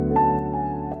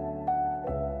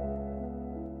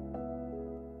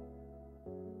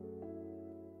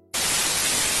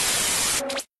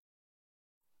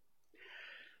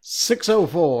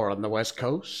6:04 on the West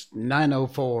Coast,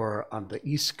 9:04 on the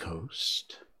East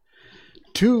Coast,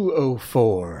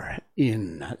 2:04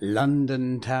 in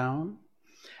London town,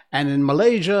 and in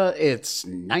Malaysia it's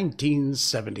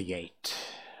 1978.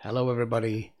 Hello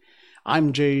everybody,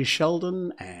 I'm Jay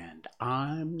Sheldon and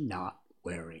I'm not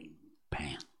wearing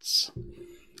pants.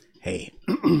 Hey,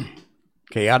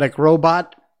 chaotic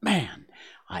robot, man,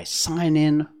 I sign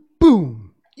in,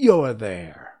 boom, you're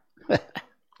there.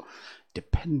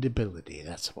 Dependability,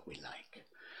 that's what we like.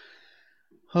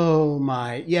 Oh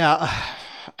my, yeah,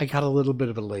 I got a little bit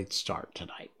of a late start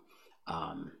tonight.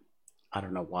 I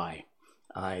don't know why.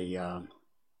 I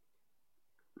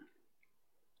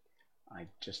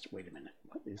just, wait a minute,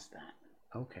 what is that?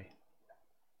 Okay,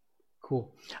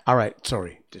 cool. All right,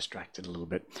 sorry, distracted a little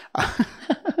bit.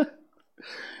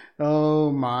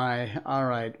 Oh my, all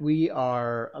right, we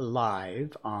are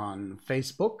live on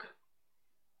Facebook.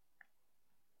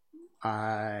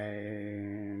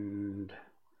 And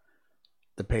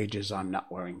the page is I'm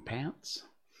Not Wearing Pants.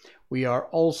 We are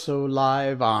also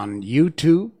live on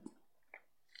YouTube.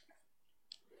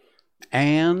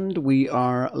 And we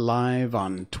are live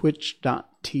on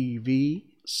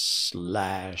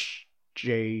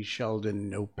twitch.tv/J Sheldon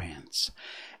No Pants.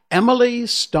 Emily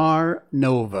Star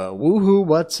Nova. Woohoo,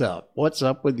 what's up? What's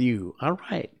up with you? All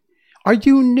right. Are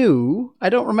you new? I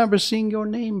don't remember seeing your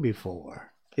name before.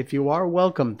 If you are,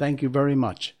 welcome. Thank you very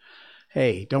much.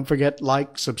 Hey, don't forget,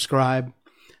 like, subscribe,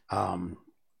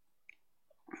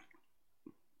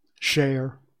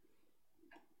 share,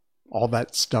 all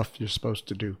that stuff you're supposed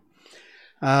to do.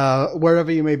 Wherever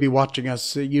you may be watching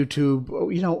us, YouTube,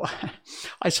 you know,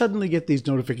 I suddenly get these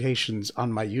notifications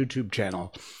on my YouTube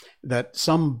channel that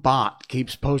some bot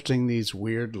keeps posting these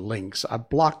weird links. I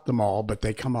blocked them all, but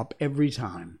they come up every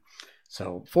time.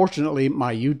 So fortunately,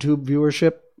 my YouTube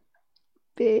viewership,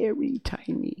 very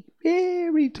tiny,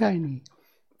 very tiny.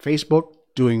 Facebook,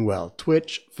 doing well.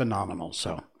 Twitch, phenomenal.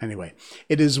 So anyway,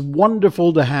 it is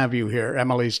wonderful to have you here,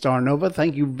 Emily Starnova.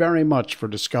 Thank you very much for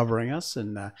discovering us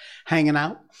and hanging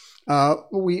out.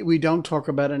 We don't talk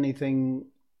about anything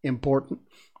important.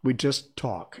 We just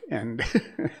talk. And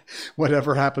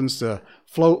whatever happens to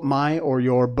float my or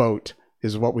your boat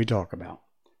is what we talk about.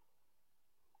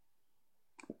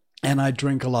 And I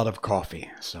drink a lot of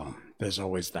coffee, so there's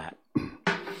always that.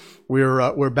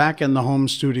 We're back in the home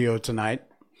studio tonight,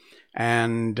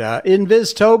 and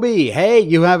Invis Toby, hey,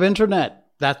 you have internet.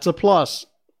 That's a plus.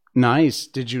 Nice.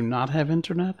 Did you not have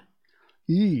internet?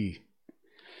 Eee.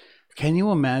 Can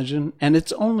you imagine? And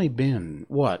it's only been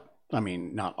what? I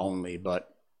mean, not only,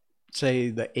 but say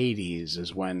the 80s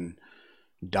is when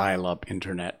dial-up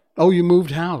internet. Oh, you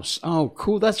moved house. Oh,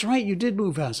 cool. That's right. You did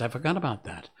move house. I forgot about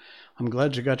that. I'm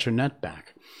glad you got your net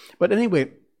back. But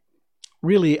anyway,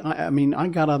 really, I mean, I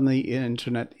got on the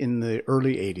internet in the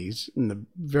early 80s, in the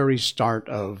very start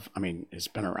of, I mean, it's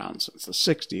been around since the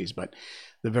 60s, but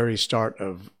the very start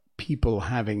of people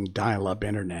having dial-up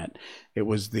internet. It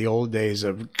was the old days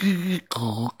of, you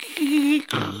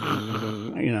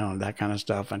know, that kind of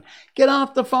stuff. And get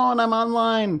off the phone, I'm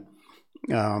online.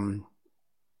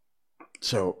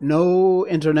 So no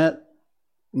internet,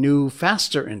 new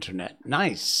faster internet.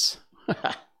 Nice.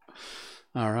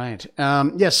 All right.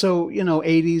 Yeah, so, you know,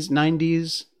 80s,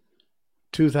 90s,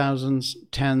 2000s,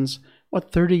 10s,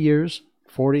 what, 30 years,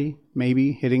 40,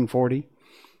 maybe hitting 40.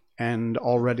 And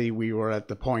already we are at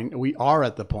the point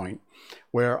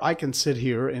where I can sit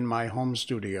here in my home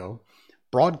studio,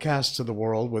 broadcast to the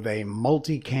world with a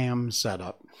multicam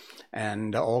setup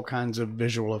and all kinds of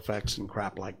visual effects and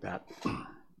crap like that.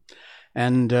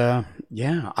 And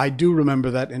yeah, I do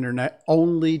remember that internet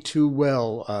only too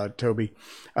well, Toby.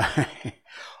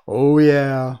 Oh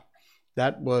yeah,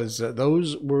 that was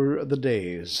those were the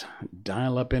days.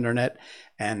 Dial-up internet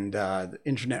and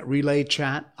internet relay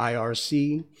chat,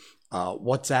 IRC,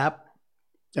 WhatsApp,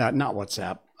 not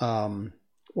WhatsApp.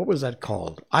 What was that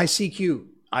called? ICQ.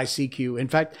 ICQ. In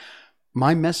fact,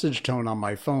 my message tone on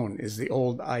my phone is the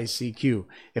old ICQ.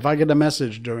 If I get a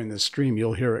message during the stream,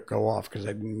 you'll hear it go off because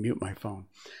I didn't mute my phone.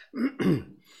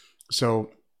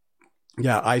 So,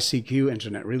 yeah, ICQ,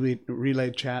 Internet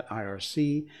Relay Chat,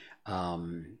 IRC.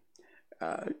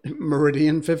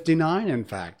 Meridian 59, in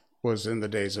fact, was in the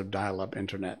days of dial-up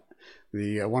internet.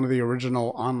 The one of the original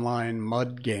online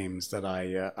MUD games that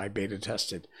I beta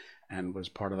tested and was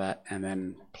part of that and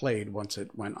then played once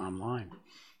it went online.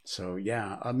 So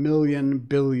yeah, 1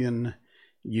 billion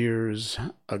years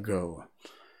ago.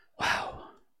 Wow,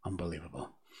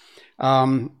 unbelievable.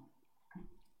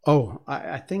 Oh,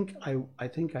 I think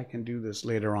I can do this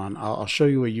later on. I'll show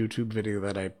you a YouTube video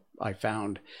that I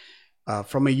found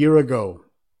from a year ago.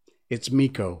 It's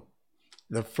Miko.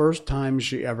 the first time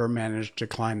she ever managed to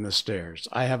climb the stairs.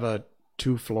 I have a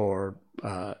 2-floor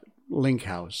link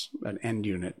house, an end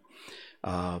unit,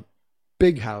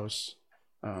 big house.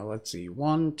 Let's see,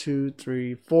 1, 2,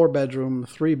 3, 4 bedroom,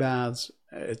 3 baths.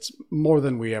 It's more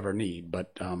than we ever need,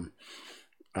 but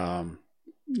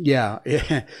yeah.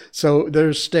 So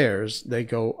there's stairs. They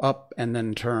go up and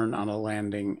then turn on a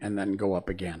landing and then go up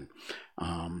again.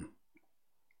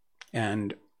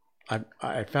 And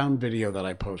I found video that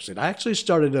I posted. I actually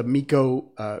started a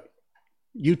Miko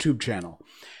YouTube channel,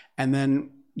 and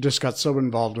then just got so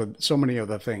involved with so many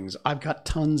other things. I've got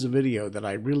tons of video that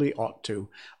I really ought to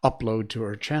upload to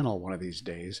her channel one of these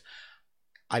days.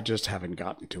 I just haven't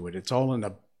gotten to it. It's all in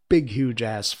a big, huge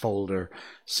ass folder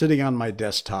sitting on my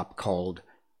desktop called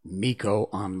Miko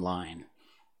Online.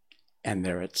 And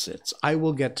there it sits. I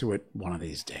will get to it one of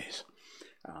these days.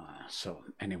 So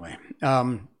anyway,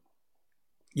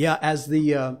 yeah, as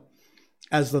the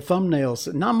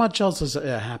thumbnails, not much else has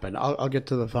happened. I'll get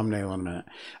to the thumbnail in a minute.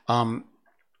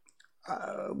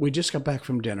 We just got back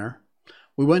from dinner.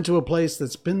 We went to a place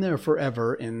that's been there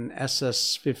forever in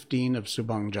SS15 of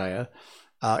Subang Jaya.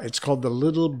 It's called the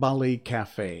Little Bali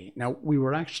Cafe. Now we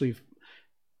were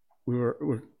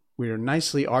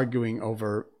nicely arguing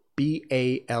over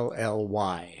Bally.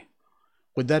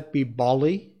 Would that be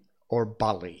Bali or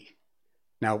Bali?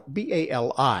 Now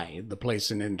Bali, the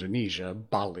place in Indonesia,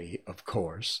 Bali, of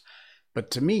course. But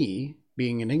to me,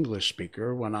 being an English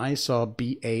speaker, when I saw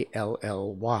Bally,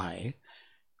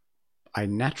 I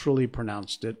naturally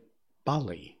pronounced it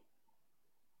Bali.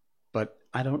 But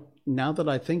I don't, now that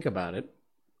I think about it,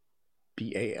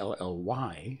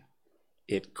 Bally,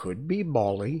 it could be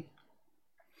Bali.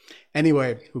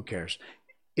 Anyway, who cares?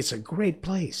 It's a great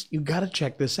place. You got to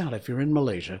check this out. If you're in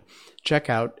Malaysia, check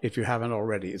out if you haven't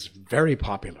already. It's very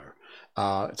popular.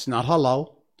 It's not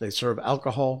halal. They serve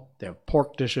alcohol. They have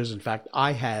pork dishes. In fact,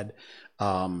 I had,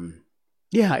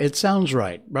 yeah, it sounds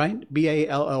right?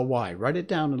 Bally. Write it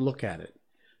down and look at it.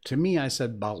 To me, I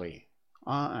said Bali.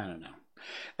 I don't know.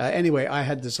 Anyway, I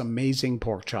had this amazing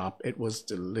pork chop. It was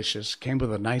delicious. Came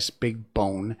with a nice big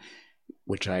bone,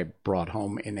 which I brought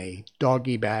home in a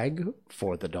doggy bag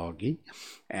for the doggy.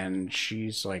 And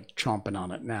she's like chomping on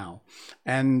it now.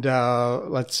 And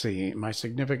let's see, my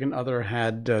significant other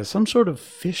had some sort of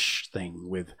fish thing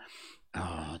with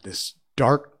this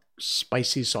dark,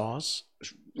 spicy sauce. It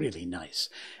was really nice.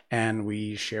 And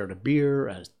we shared a beer,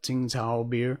 a Tsingtao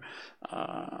beer.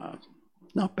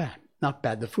 Not bad. Not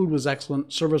bad. The food was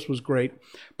excellent. Service was great.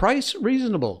 Price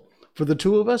reasonable. For the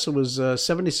two of us, it was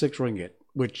 76 ringgit,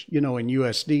 which, you know, in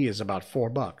USD is about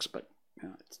 $4. But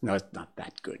it's not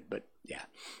that good. But yeah,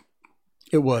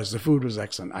 it was. The food was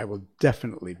excellent. I will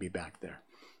definitely be back there.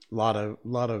 A lot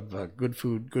of good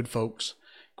food, good folks,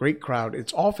 great crowd.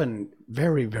 It's often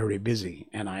very, very busy,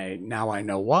 and now I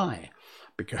know why.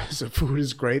 Because the food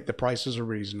is great, the prices are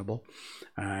reasonable,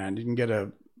 and you can get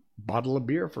a bottle of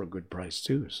beer for a good price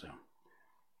too. So.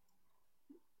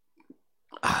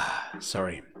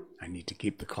 Sorry, I need to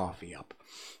keep the coffee up.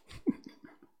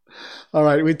 All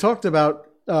right, we talked about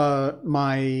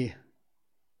my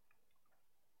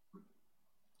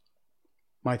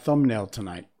thumbnail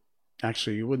tonight.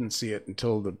 Actually, you wouldn't see it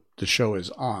until the show is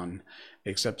on,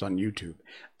 except on YouTube.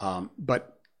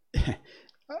 But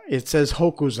it says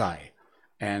Hokuzai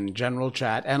and General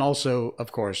Chat, and also,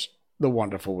 of course, The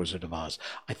Wonderful Wizard of Oz.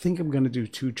 I think I'm going to do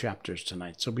 2 chapters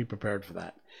tonight, so be prepared for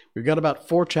that. We've got about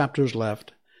 4 chapters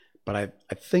left, but I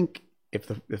think if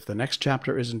the next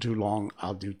chapter isn't too long,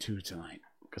 I'll do 2 tonight.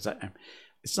 Because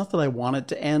it's not that I want it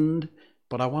to end,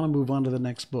 but I want to move on to the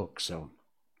next book. So,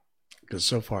 because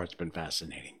so far it's been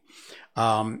fascinating.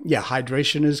 Yeah,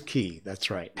 hydration is key.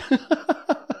 That's right.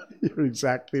 You're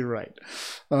exactly right.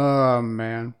 Oh,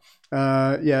 man.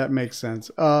 Yeah, it makes sense.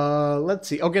 Let's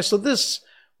see. Okay, so this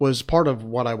was part of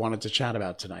what I wanted to chat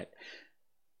about tonight.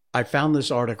 I found this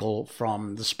article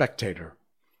from The Spectator,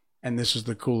 and this is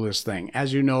the coolest thing.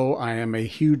 As you know, I am a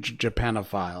huge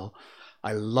Japanophile.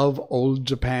 I love old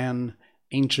Japan,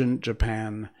 ancient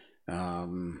Japan,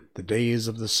 the days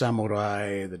of the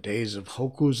samurai, the days of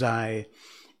Hokuzai.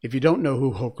 If you don't know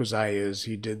who Hokuzai is,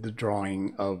 he did the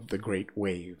drawing of the Great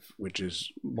Wave, which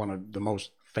is one of the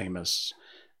most famous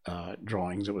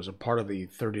drawings. It was a part of the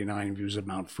 39 views of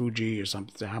Mount Fuji or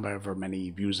something, however many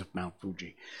views of Mount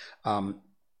Fuji.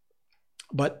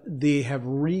 But they have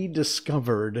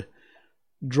rediscovered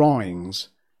drawings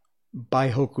by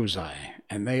Hokuzai,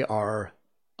 and they are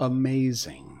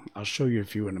amazing. I'll show you a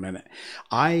few in a minute.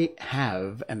 I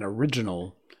have an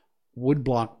original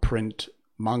woodblock print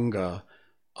manga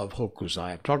of Hokusai.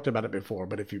 I've talked about it before,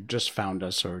 but if you've just found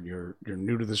us or you're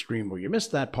new to the stream or you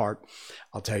missed that part,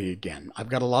 I'll tell you again. I've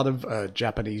got a lot of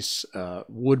Japanese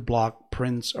woodblock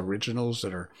prints, originals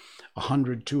that are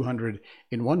 100, 200.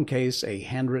 In one case, a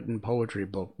handwritten poetry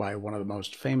book by one of the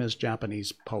most famous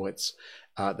Japanese poets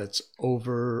that's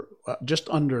over just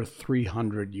under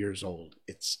 300 years old.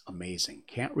 It's amazing.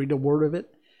 Can't read a word of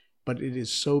it, but it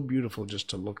is so beautiful just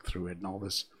to look through it and all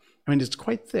this. I mean, it's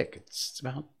quite thick. It's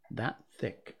about that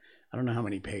thick. I don't know how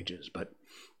many pages, but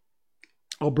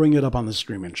I'll bring it up on the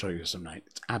stream and show you some night.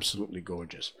 It's absolutely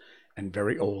gorgeous and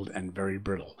very old and very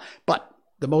brittle. But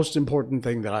the most important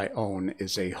thing that I own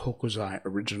is a Hokusai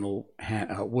original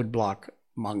woodblock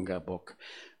manga book,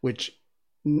 which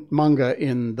manga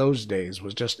in those days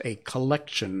was just a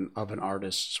collection of an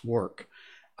artist's work,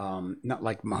 not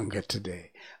like manga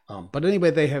today. But anyway,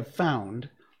 they have found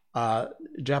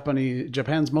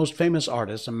Japan's most famous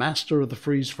artist, a master of the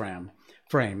freeze frame,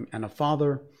 and a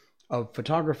father of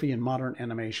photography and modern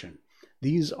animation.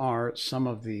 These are some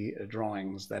of the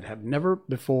drawings that have never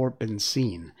before been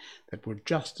seen, that were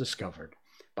just discovered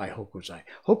by Hokusai.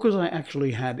 Hokusai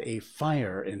actually had a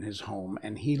fire in his home,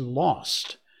 and he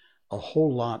lost a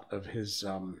whole lot of his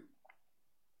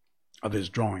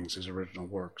drawings, his original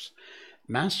works.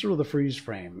 Master of the Freeze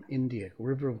Frame, India,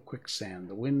 River of Quicksand,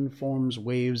 The Wind Forms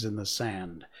Waves in the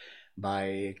Sand,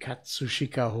 by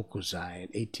Katsushika Hokusai in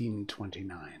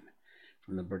 1829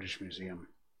 from the British Museum.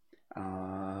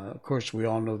 Of course, we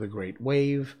all know the Great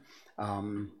Wave.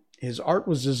 His art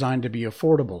was designed to be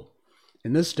affordable.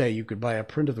 In this day, you could buy a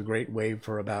print of the Great Wave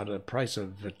for about a price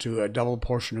of to a double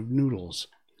portion of noodles.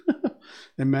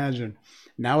 Imagine.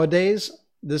 Nowadays,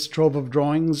 this trove of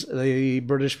drawings, the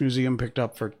British Museum picked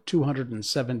up for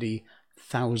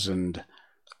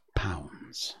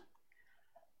 £270,000.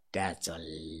 That's a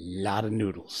lot of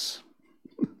noodles.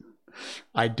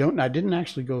 I didn't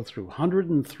actually go through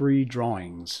 103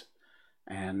 drawings,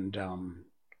 and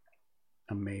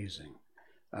amazing.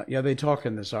 Yeah, they talk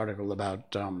in this article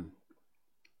about the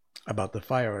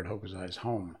fire at Hokusai's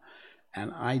home,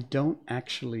 and I don't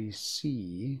actually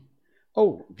see.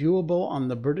 Oh, viewable on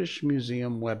the British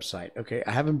Museum website. Okay,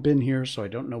 I haven't been here, so I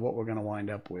don't know what we're going to wind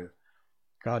up with.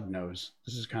 God knows.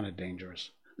 This is kind of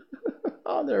dangerous.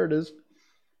 Oh, there it is.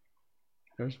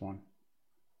 There's one.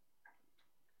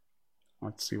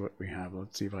 Let's see what we have.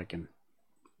 Let's see if I can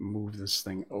move this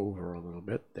thing over a little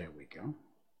bit. There we go.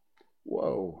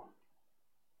 Whoa.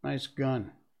 Nice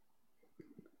gun.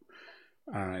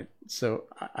 All right. So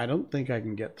I don't think I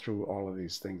can get through all of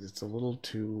these things. It's a little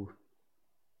too...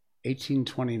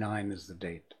 1829 is the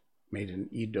date. Made in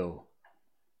Edo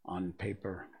on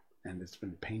paper, and it's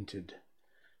been painted.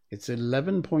 It's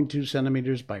 11.2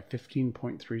 centimeters by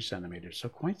 15.3 centimeters, so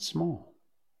quite small.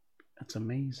 That's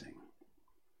amazing.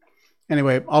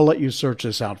 Anyway, I'll let you search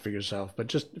this out for yourself, but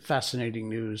just fascinating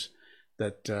news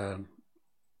that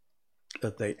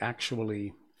that they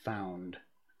actually found.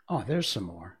 Oh, there's some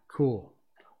more. Cool.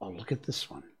 Oh, look at this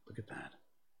one. Look at that.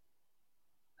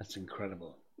 That's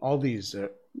incredible. All these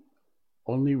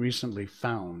only recently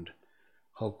found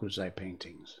Hokusai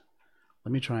paintings.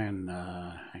 Let me try and,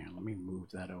 hang on, let me move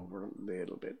that over a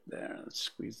little bit there. Let's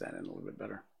squeeze that in a little bit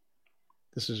better.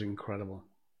 This is incredible.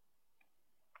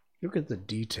 Look at the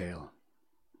detail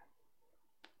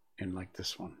in like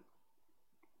this one.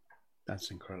 That's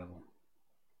incredible.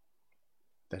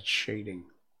 That shading.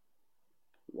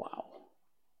 Wow.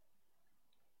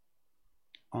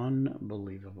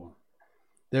 Unbelievable.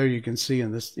 There you can see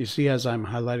in this, you see as I'm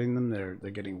highlighting them, they're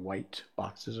getting white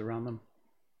boxes around them.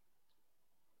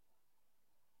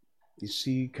 You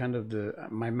see kind of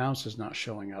my mouse is not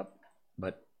showing up,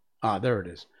 but, there it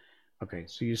is. Okay,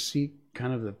 so you see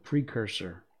kind of the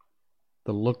precursor,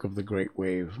 the look of the Great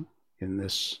Wave in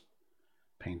this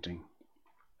painting.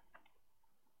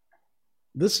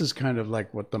 This is kind of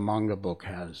like what the manga book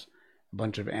has, a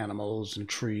bunch of animals and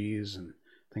trees and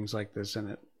things like this in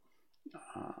it.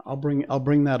 I'll bring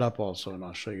that up also, and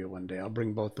I'll show you one day. I'll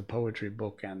bring both the poetry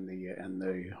book and the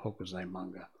Hokusai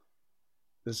manga.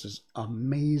 This is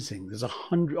amazing. There's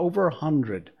over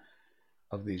 100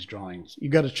 of these drawings. You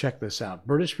got to check this out.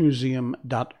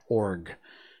 BritishMuseum.org,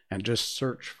 and just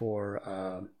search for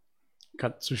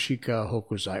Katsushika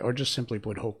Hokusai, or just simply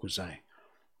put Hokusai.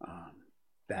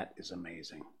 That is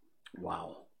amazing.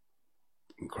 Wow.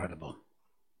 Incredible.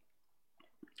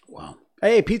 Wow.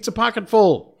 Hey, Pizza Pocket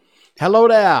Full. Hello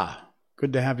there.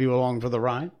 Good to have you along for the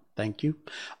ride. Thank you.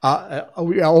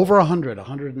 Over 100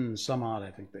 and some odd,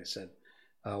 I think they said,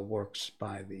 works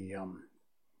by the,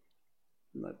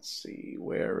 let's see,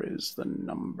 where is the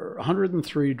number?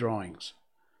 103 drawings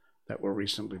that were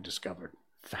recently discovered.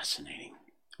 Fascinating.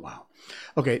 Wow.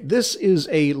 Okay, this is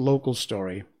a local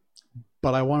story,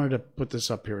 but I wanted to put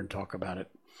this up here and talk about it.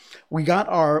 We got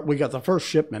the first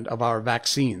shipment of our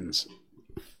vaccines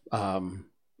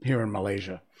here in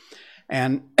Malaysia,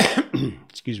 and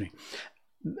excuse me,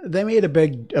 they made a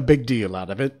big deal out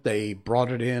of it. They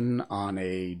brought it in on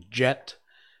a jet,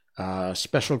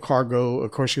 special cargo.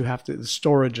 Of course, you have to the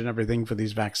storage and everything for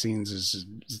these vaccines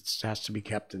has to be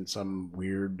kept in some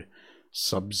weird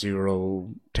sub-zero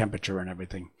temperature and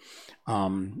everything.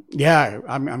 Yeah,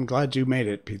 I'm glad you made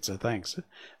it, Pizza. Thanks.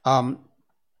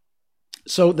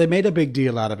 So they made a big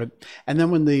deal out of it. And then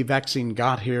when the vaccine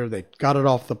got here, they got it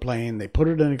off the plane, they put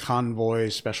it in a convoy,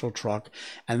 special truck,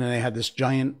 and then they had this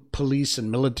giant police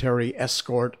and military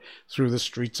escort through the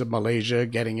streets of Malaysia,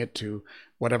 getting it to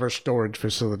whatever storage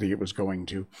facility it was going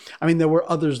to. I mean, there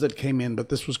were others that came in, but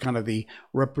this was kind of the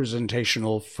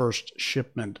representational first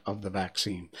shipment of the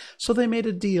vaccine. So they made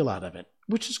a deal out of it,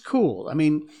 which is cool. I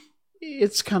mean,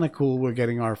 it's kind of cool we're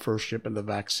getting our first shipment of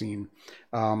the vaccine.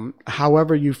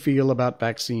 However you feel about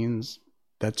vaccines,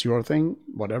 that's your thing,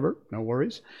 whatever, no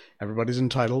worries. Everybody's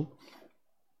entitled.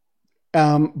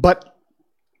 But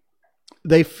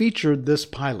they featured this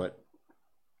pilot.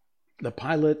 The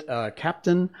pilot,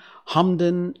 Captain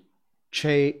Hamdan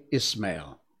Che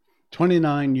Ismail,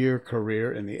 29-year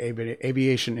career in the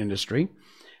aviation industry.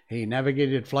 He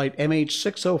navigated flight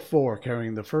MH604,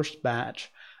 carrying the first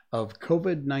batch of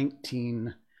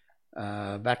COVID-19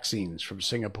 vaccines from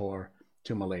Singapore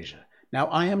to Malaysia. Now,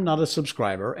 I am not a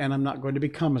subscriber, and I'm not going to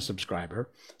become a subscriber,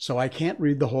 so I can't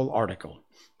read the whole article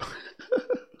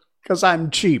because I'm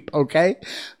cheap, okay?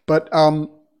 But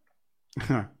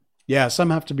yeah, some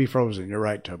have to be frozen. You're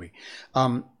right, Toby.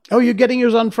 Oh, you're getting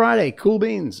yours on Friday. Cool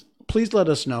beans. Please let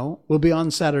us know. We'll be on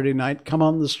Saturday night. Come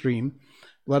on the stream.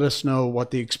 Let us know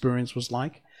what the experience was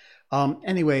like.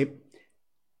 Anyway,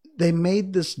 they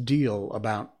made this deal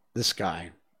about this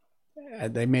guy.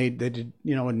 They did,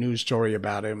 a news story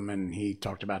about him, and he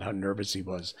talked about how nervous he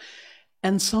was.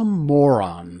 And some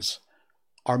morons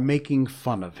are making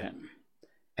fun of him.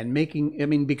 And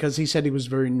because he said he was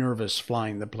very nervous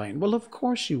flying the plane. Well, of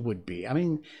course you would be. I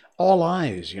mean, all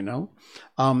eyes,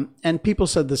 And people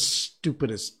said the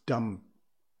stupidest, dumb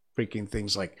freaking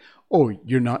things like, oh,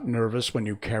 you're not nervous when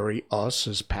you carry us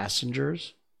as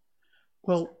passengers?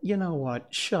 Well, you know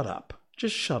what? Shut up.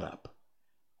 Just shut up.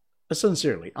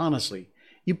 Sincerely, honestly,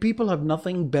 you people have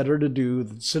nothing better to do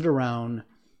than sit around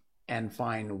and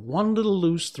find one little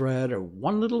loose thread or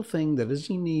one little thing that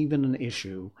isn't even an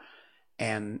issue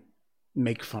and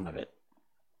make fun of it.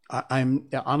 I'm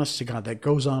honest to God, that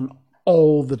goes on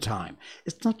all the time.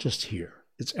 It's not just here.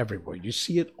 It's everywhere. You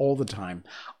see it all the time.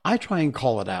 I try and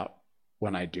call it out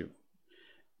when I do.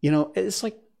 It's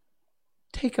like,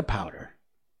 take a powder.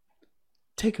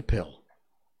 Take a pill.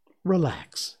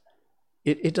 Relax.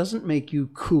 It doesn't make you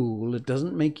cool. It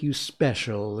doesn't make you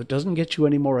special. It doesn't get you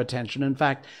any more attention. In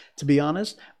fact, to be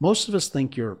honest, most of us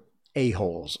think you're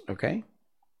a-holes, okay?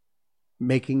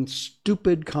 Making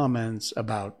stupid comments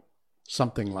about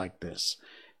something like this.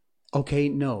 Okay,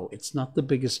 no, it's not the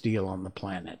biggest deal on the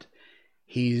planet.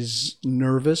 He's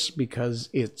nervous because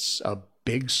it's a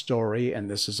big story and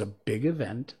this is a big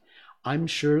event. I'm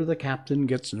sure the captain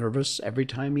gets nervous every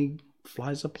time he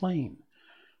flies a plane.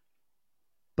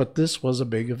 But this was a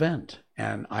big event,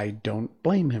 and I don't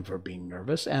blame him for being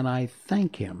nervous, and I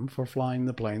thank him for flying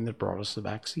the plane that brought us the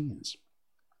vaccines.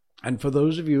 And for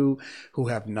those of you who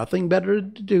have nothing better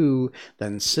to do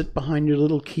than sit behind your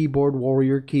little keyboard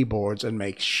warrior keyboards and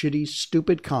make shitty,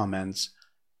 stupid comments,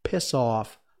 piss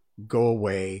off, go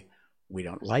away. We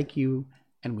don't like you,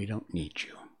 and we don't need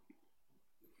you.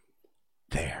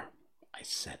 There, I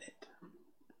said it.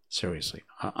 Seriously,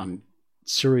 I'm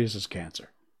serious as cancer.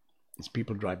 These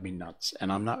people drive me nuts,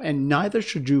 and I'm not, and neither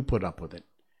should you put up with it.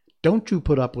 Don't you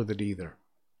put up with it either.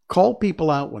 Call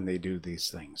people out when they do these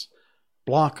things.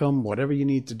 Block them, whatever you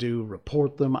need to do,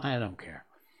 report them. I don't care.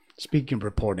 Speaking of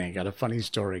reporting, I got a funny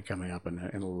story coming up in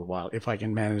a little while, if I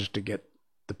can manage to get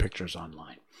the pictures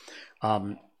online.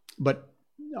 But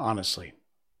honestly,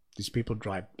 these people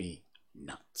drive me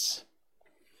nuts.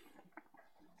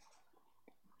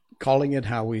 Calling it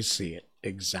how we see it.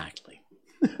 Exactly.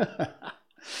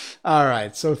 All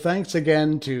right. So thanks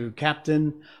again to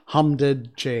Captain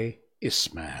Hamdan Che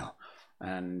Ismail.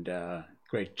 And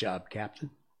great job,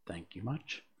 Captain. Thank you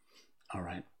much. All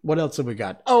right. What else have we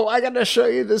got? Oh, I got to show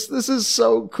you this. This is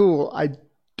so cool. I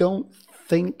don't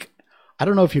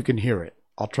know if you can hear it.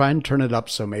 I'll try and turn it up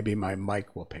so maybe my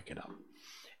mic will pick it up.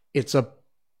 It's a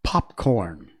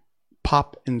popcorn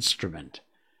pop instrument.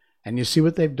 And you see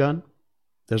what they've done?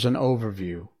 There's an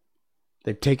overview.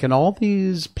 They've taken all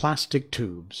these plastic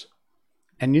tubes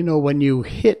And you know, when you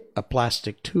hit a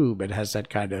plastic tube, it has that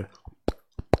kind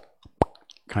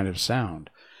of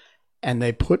sound. And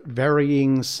they put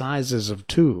varying sizes of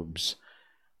tubes.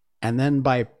 And then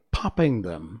by popping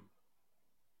them,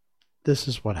 this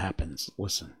is what happens.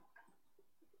 Listen.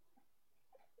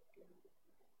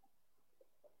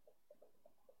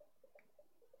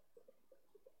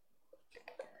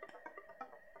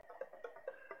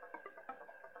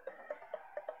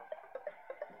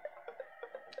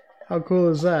 How cool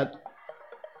is that?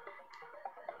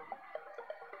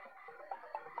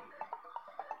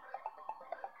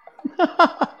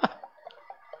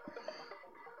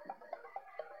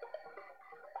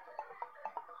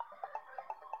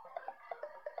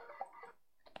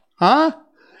 Huh?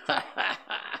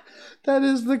 That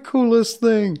is the coolest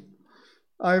thing.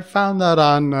 I found that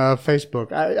on Facebook.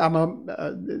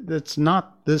 It's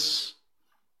not this.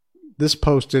 This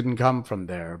post didn't come from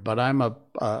there, but I'm a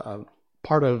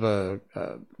part of a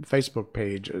Facebook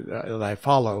page that I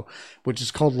follow, which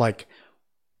is called like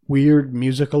Weird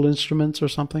Musical Instruments or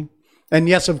something. And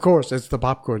yes, of course, it's the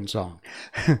Popcorn Song.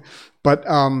 But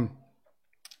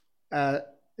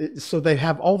so they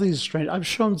have all these strange. I've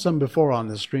shown some before on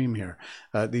the stream here.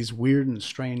 These weird and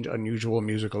strange, unusual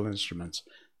musical instruments.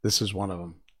 This is one of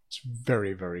them. It's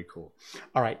very, very cool.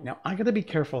 All right, now I got to be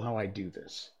careful how I do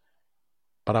this.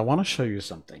 But I want to show you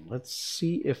something. Let's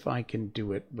see if I can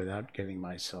do it without getting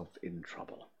myself in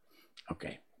trouble.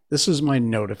 Okay, this is my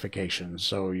notification,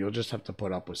 so you'll just have to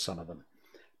put up with some of them.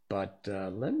 But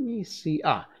let me see.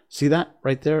 See that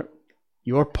right there?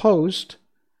 Your post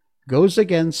goes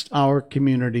against our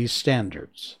community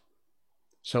standards.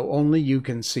 So only you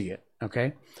can see it,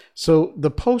 okay? So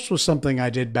the post was something I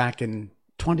did back in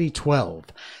 2012.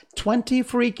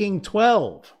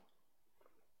 2012.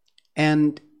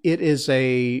 And it's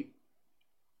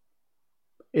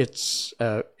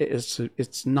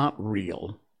not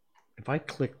real. If I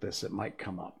click this, it might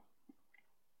come up.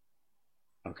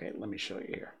 Okay, let me show you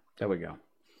here. There we go.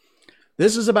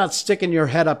 This is about sticking your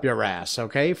head up your ass,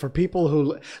 okay? For people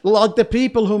who, like the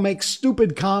people who make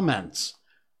stupid comments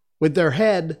with their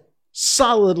head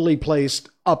solidly placed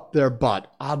up their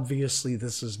butt. Obviously,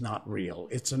 this is not real.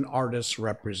 It's an artist's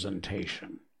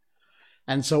representation.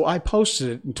 And so I posted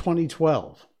it in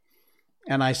 2012.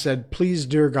 And I said, please,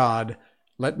 dear God,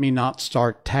 let me not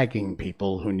start tagging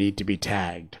people who need to be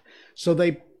tagged. So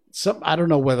I don't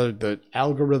know whether the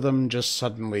algorithm just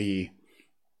suddenly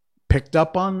picked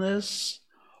up on this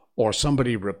or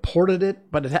somebody reported it,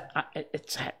 but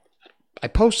I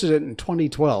posted it in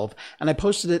 2012 and I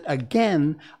posted it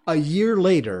again a year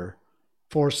later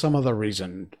for some other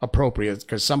reason appropriate,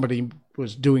 because somebody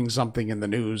was doing something in the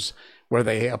news where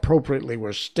they appropriately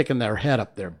were sticking their head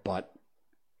up their butt.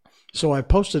 So I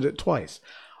posted it twice.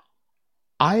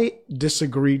 I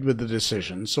disagreed with the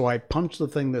decision, so I punched the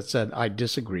thing that said I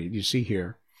disagreed. You see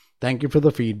here. Thank you for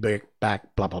the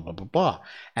feedback, blah, blah, blah, blah, blah.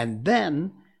 And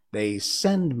then they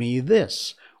send me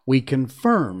this. We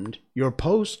confirmed your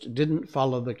post didn't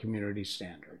follow the community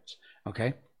standards.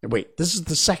 Okay? Wait, this is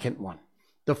the second one.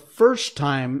 The first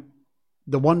time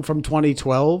the one from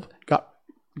 2012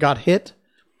 got hit,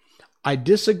 I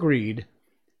disagreed,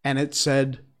 and it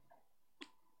said,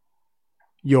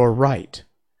 you're right.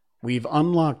 We've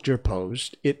unlocked your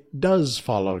post. It does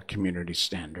follow community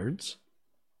standards.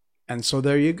 And so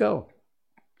there you go.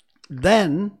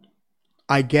 Then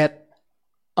I get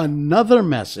another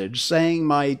message saying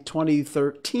my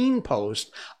 2013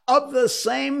 post of the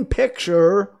same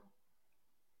picture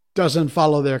doesn't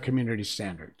follow their community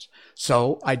standards.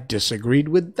 So I disagreed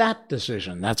with that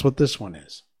decision. That's what this one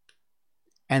is.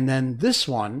 And then this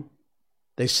one,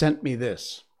 they sent me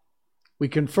this. We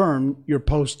confirm your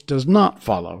post does not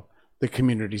follow the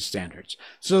community standards.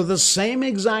 So the same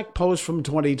exact post from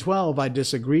 2012 I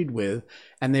disagreed with,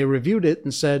 and they reviewed it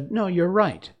and said, no, you're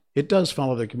right. It does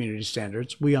follow the community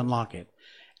standards. We unlock it.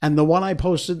 And the one I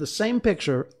posted, the same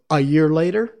picture, a year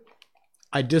later,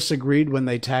 I disagreed when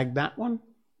they tagged that one,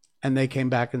 and they came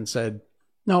back and said,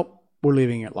 nope, we're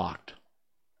leaving it locked.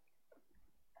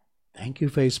 Thank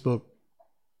you, Facebook.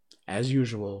 As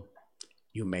usual,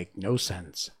 you make no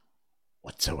sense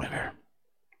whatsoever.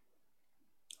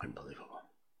 Unbelievable.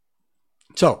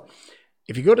 So,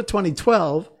 if you go to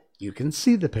 2012, you can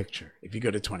see the picture. If you go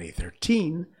to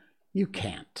 2013, you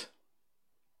can't.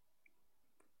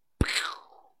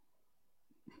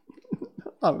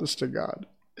 Honest to God.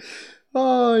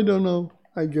 Oh, I don't know.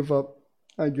 I give up.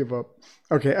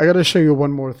 Okay, I got to show you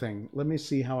one more thing. Let me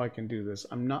see how I can do this.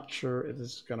 I'm not sure if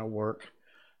this is going to work.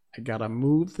 I got to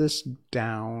move this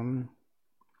down.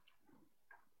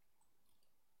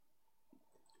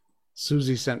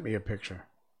 Susie sent me a picture,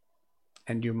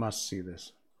 and you must see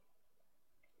this.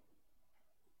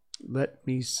 Let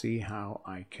me see how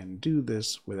I can do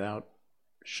this without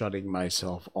shutting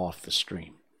myself off the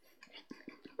stream.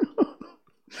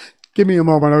 Give me a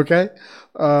moment, okay?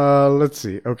 Let's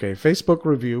see. Okay, Facebook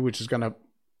review, which is going to...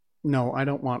 No, I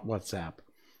don't want WhatsApp.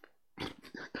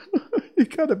 You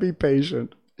got to be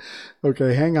patient.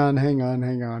 Okay, hang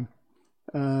on.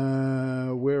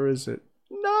 Where is it?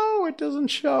 No, it doesn't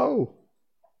show.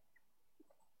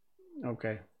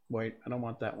 Okay, wait, I don't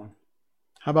want that one.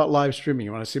 How about live streaming?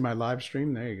 You want to see my live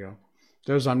stream? There you go.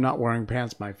 There's I'm Not Wearing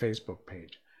Pants, my Facebook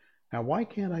page. Now, why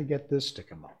can't I get this to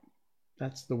come up?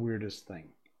 That's the weirdest thing.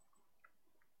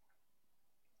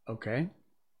 Okay.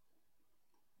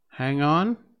 Hang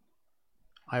on.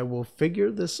 I will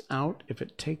figure this out if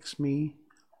it takes me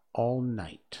all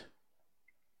night.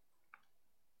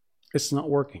 It's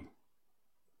not working.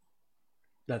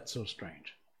 That's so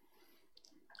strange.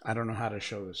 I don't know how to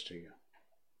show this to you.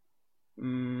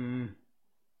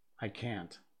 I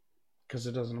can't because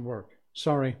it doesn't work.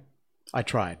 Sorry. I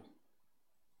tried.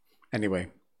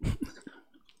 Anyway.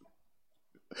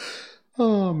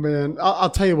 Oh, man. I'll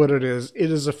tell you what it is. It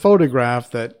is a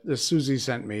photograph that Susie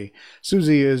sent me.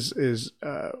 Susie is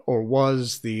or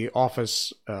was the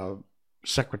office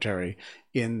secretary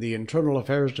in the Internal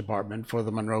Affairs Department for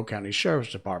the Monroe County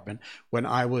Sheriff's Department when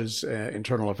I was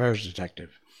Internal Affairs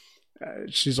Detective.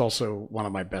 She's also one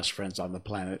of my best friends on the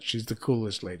planet. She's the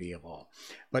coolest lady of all.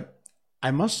 But I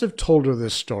must have told her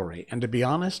this story. And to be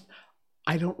honest,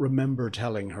 I don't remember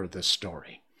telling her this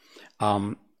story.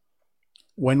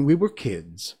 When we were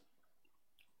kids,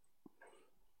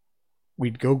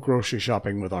 we'd go grocery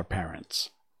shopping with our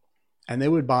parents. And they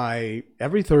would buy,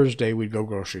 every Thursday we'd go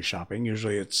grocery shopping.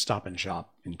 Usually it's Stop and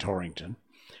Shop in Torrington.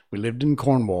 We lived in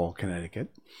Cornwall,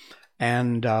 Connecticut.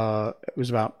 And it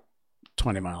was about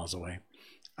 20 miles away,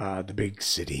 the big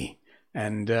city.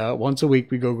 And once a week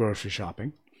we go grocery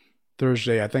shopping.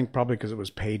 Thursday, I think probably because it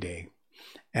was payday.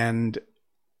 And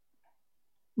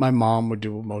my mom would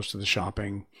do most of the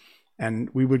shopping. And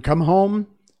we would come home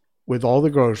with all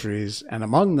the groceries, and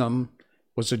among them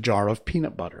was a jar of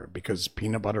peanut butter, because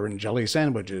peanut butter and jelly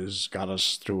sandwiches got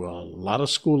us through a lot of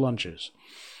school lunches.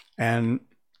 And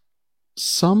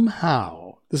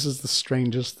somehow, this is the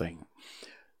strangest thing,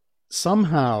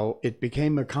 somehow it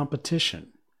became a competition.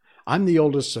 I'm the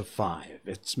oldest of 5.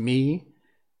 It's me,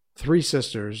 3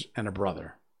 sisters, and a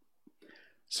brother.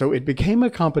 So it became a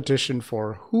competition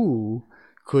for who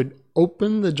could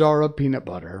open the jar of peanut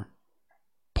butter,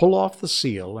 pull off the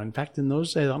seal. In fact, in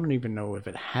those days, I don't even know if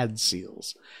it had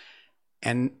seals.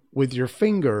 And with your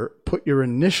finger, put your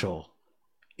initial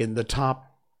in the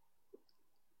top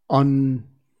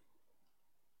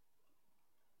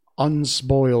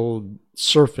unspoiled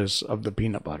surface of the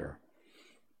peanut butter.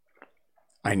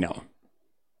 I know.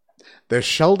 The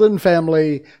Sheldon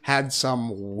family had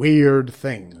some weird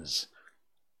things.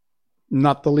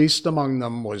 Not the least among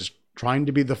them was trying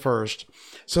to be the first,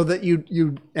 so that you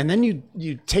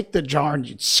take the jar and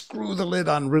you'd screw the lid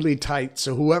on really tight,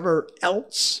 so whoever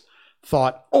else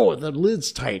thought, oh, the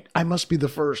lid's tight, I must be the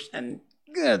first, and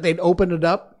they'd open it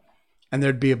up and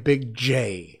there'd be a big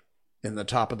J in the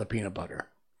top of the peanut butter,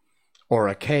 or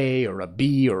a K or a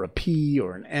B or a P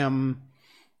or an M,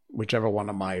 whichever one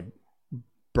of my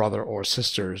brother or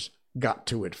sisters got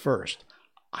to it first.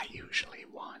 I usually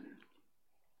won.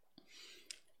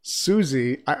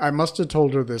 Susie, I must have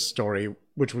told her this story,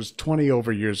 which was 20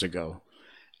 over years ago.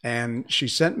 And she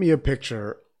sent me a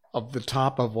picture of the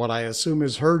top of what I assume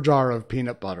is her jar of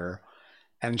peanut butter.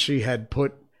 And she had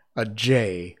put a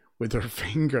J with her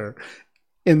finger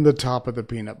in the top of the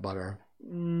peanut butter.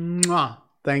 Mwah!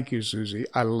 Thank you, Susie.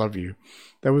 I love you.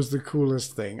 That was the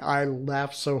coolest thing. I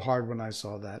laughed so hard when I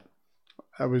saw that.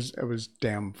 It was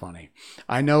damn funny.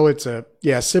 I know it's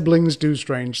siblings do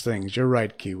strange things. You're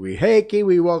right, Kiwi. Hey,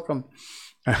 Kiwi, welcome.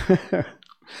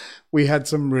 We had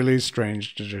some really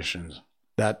strange traditions.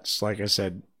 That's, like I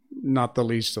said, not the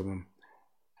least of them.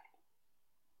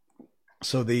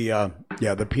 So the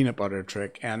peanut butter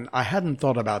trick, and I hadn't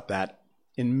thought about that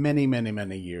in many, many,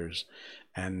 many years,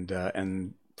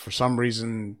 and for some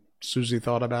reason Susie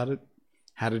thought about it,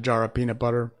 had a jar of peanut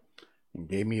butter, and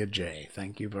gave me a J.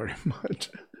 Thank you very much.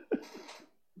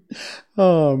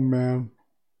 Oh, man.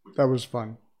 That was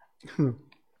fun.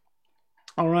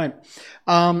 All right.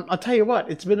 I'll tell you what,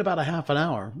 it's been about a half an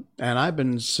hour, and I've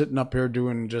been sitting up here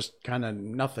doing just kind of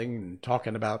nothing and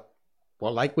talking about,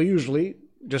 well, like we usually,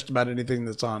 just about anything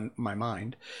that's on my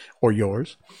mind or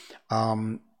yours.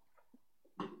 Mahana,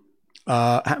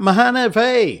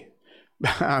 hey,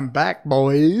 I'm back,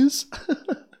 boys.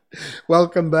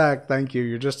 Welcome back. Thank you.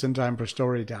 You're just in time for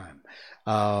story time.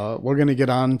 We're going to get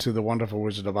on to the Wonderful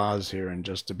Wizard of Oz here in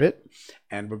just a bit,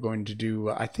 and we're going to do.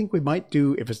 I think we might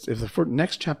do if the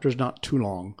next chapter is not too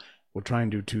long, we'll try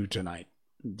and do 2 tonight.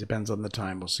 Depends on the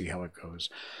time. We'll see how it goes,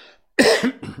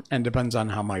 and depends on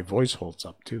how my voice holds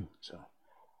up too. So,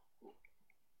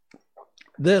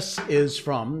 this is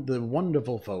from the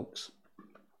wonderful folks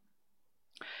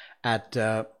at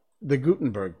the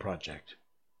Gutenberg Project,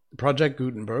 Project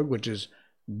Gutenberg, which is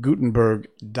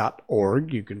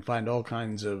Gutenberg.org. You can find all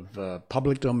kinds of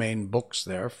public domain books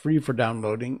there, free for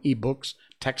downloading, ebooks,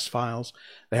 text files.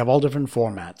 They have all different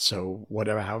formats. So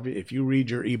however, if you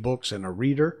read your ebooks in a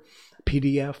reader,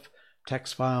 PDF,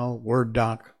 text file, Word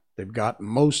doc, they've got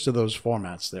most of those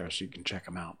formats there, so you can check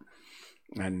them out.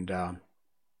 And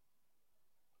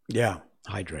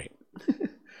hydrate.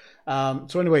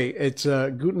 So anyway, it's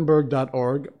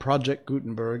Gutenberg.org. Project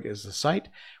Gutenberg is the site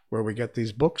where we get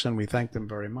these books, and we thank them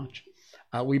very much.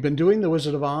 We've been doing The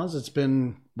Wizard of Oz. It's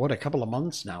been, a couple of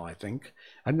months now, I think.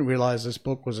 I didn't realize this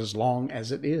book was as long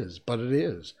as it is, but it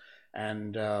is.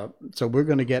 And so we're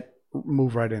going to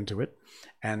move right into it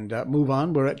and move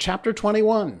on. We're at chapter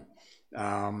 21.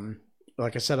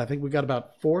 Like I said, I think we got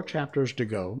about 4 chapters to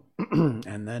go,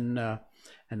 and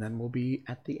then we'll be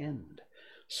at the end.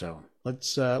 So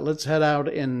let's head out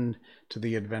into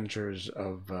the adventures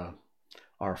of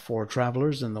our 4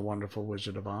 travelers in the Wonderful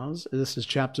Wizard of Oz. This is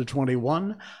chapter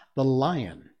 21. The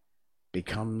Lion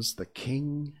becomes the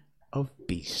King of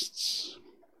Beasts.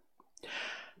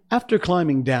 After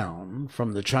climbing down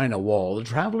from the China Wall, the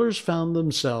travelers found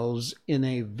themselves in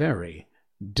a very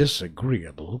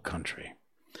disagreeable country,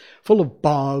 full of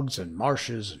bogs and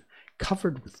marshes and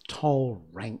covered with tall,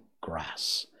 rank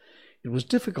grass. It was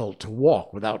difficult to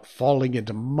walk without falling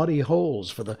into muddy holes,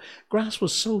 for the grass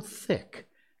was so thick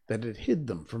that it hid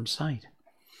them from sight.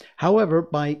 However,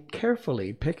 by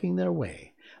carefully picking their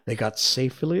way, they got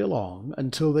safely along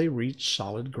until they reached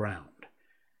solid ground.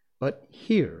 But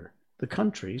here the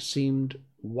country seemed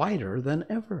wider than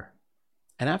ever,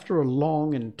 and after a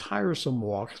long and tiresome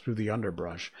walk through the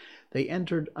underbrush, they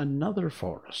entered another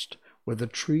forest where the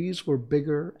trees were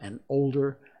bigger and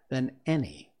older than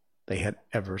any they had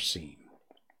ever seen.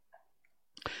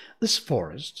 This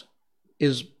forest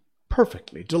is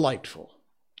perfectly delightful,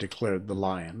 declared the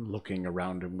Lion, looking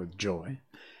around him with joy.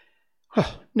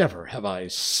 Never have I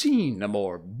seen a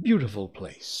more beautiful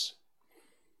place.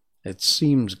 It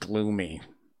seems gloomy,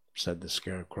 said the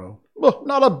Scarecrow.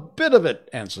 Not a bit of it,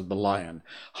 answered the Lion.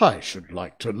 I should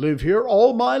like to live here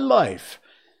all my life.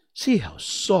 See how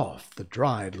soft the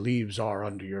dried leaves are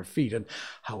under your feet, and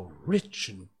how rich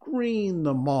and green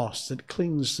the moss that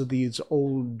clings to these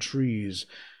old trees.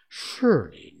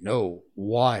 Surely no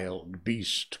wild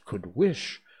beast could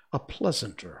wish a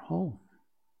pleasanter home.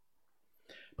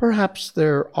 Perhaps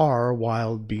there are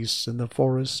wild beasts in the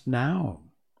forest now,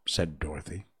 said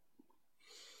Dorothy.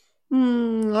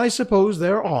 I suppose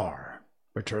there are,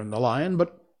 returned the Lion,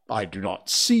 but I do not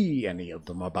see any of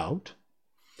them about.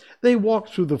 They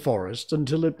walked through the forest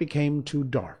until it became too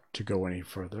dark to go any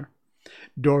further.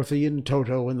 Dorothy and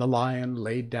Toto and the Lion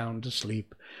laid down to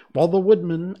sleep, while the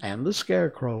Woodman and the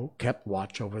Scarecrow kept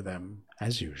watch over them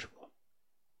as usual.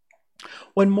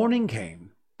 When morning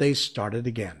came, they started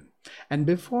again, and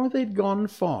before they'd gone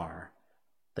far,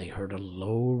 they heard a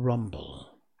low rumble,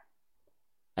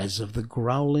 as of the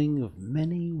growling of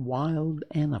many wild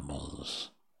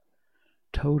animals.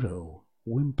 Toto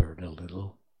whimpered a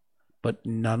little, but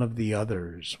none of the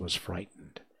others was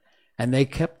frightened, and they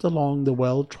kept along the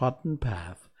well-trodden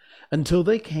path until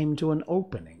they came to an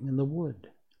opening in the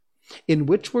wood, in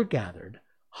which were gathered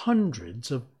hundreds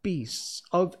of beasts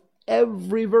of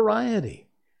every variety.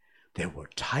 There were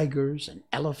tigers and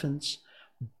elephants,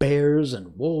 bears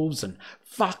and wolves and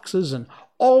foxes and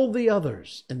all the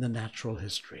others in the natural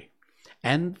history.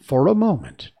 And for a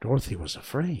moment Dorothy was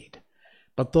afraid.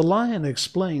 But the Lion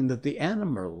explained that the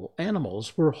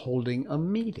animals were holding a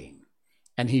meeting,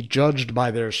 and he judged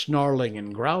by their snarling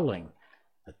and growling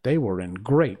that they were in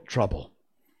great trouble.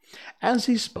 As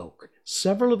he spoke,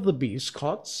 several of the beasts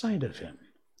caught sight of him,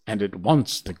 and at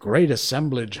once the great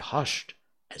assemblage hushed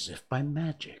as if by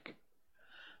magic.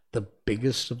 The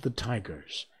biggest of the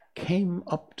tigers came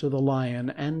up to the Lion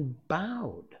and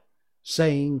bowed,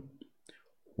 saying,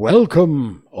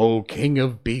 "Welcome, O King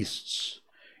of Beasts!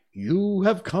 You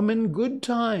have come in good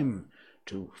time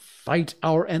to fight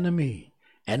our enemy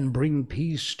and bring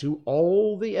peace to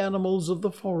all the animals of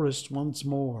the forest once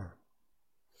more."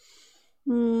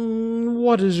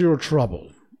 "What is your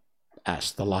trouble?"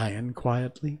 asked the Lion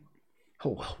quietly.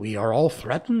 "We are all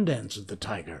threatened," answered the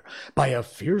tiger, "by a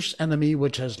fierce enemy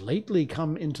which has lately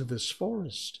come into this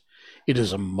forest. It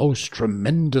is a most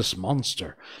tremendous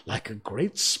monster, like a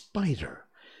great spider,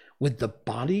 with the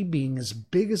body being as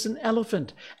big as an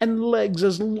elephant and legs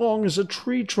as long as a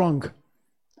tree trunk.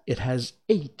 It has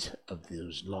 8 of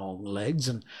those long legs,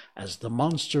 and as the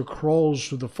monster crawls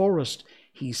through the forest,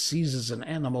 he seizes an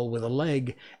animal with a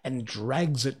leg and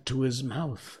drags it to his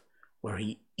mouth, where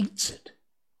he eats it,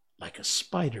 like a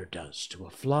spider does to a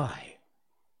fly.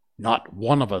 Not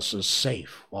one of us is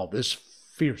safe while this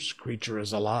fierce creature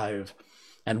is alive,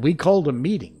 and we called a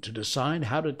meeting to decide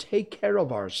how to take care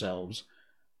of ourselves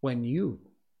when you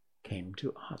came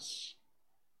to us."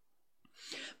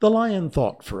 The lion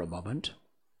thought for a moment.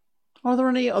 "Are there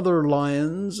any other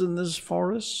lions in this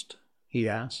forest?" he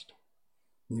asked.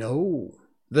 "No,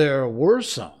 there were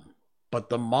some, but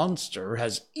the monster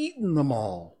has eaten them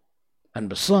all. And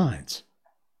besides,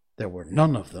 there were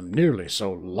none of them nearly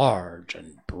so large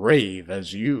and brave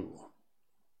as you."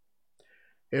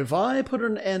 "If I put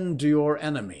an end to your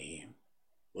enemy,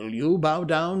 will you bow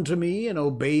down to me and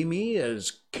obey me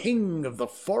as king of the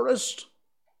forest?"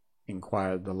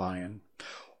 inquired the lion.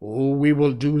 "Oh, we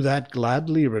will do that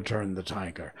gladly," returned the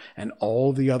tiger, and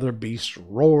all the other beasts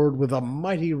roared with a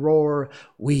mighty roar,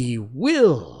 "We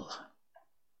will!"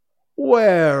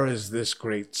 "Where is this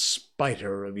great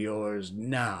spider of yours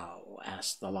now?"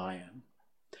 asked the lion.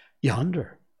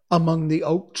 "Yonder, among the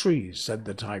oak trees," said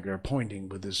the tiger, pointing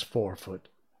with his forefoot.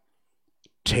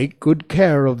 "Take good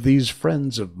care of these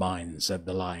friends of mine," said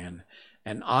the lion,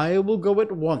 "and I will go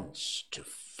at once to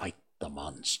fight the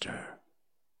monster."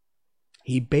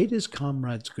 He bade his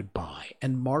comrades goodbye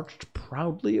and marched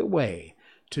proudly away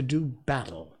to do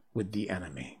battle with the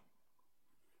enemy.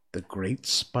 The great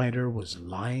spider was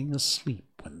lying asleep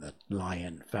when the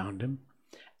lion found him,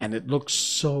 and it looked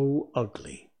so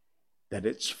ugly that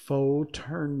its foe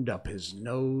turned up his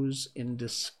nose in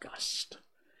disgust.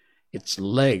 Its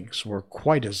legs were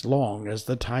quite as long as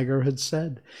the tiger had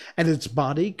said, and its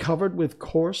body covered with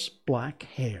coarse black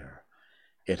hair.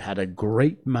 It had a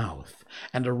great mouth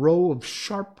and a row of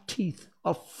sharp teeth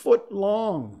a foot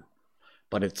long,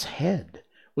 but its head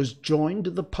was joined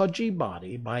to the pudgy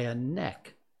body by a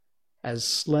neck as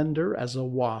slender as a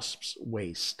wasp's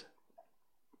waist.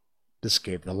 This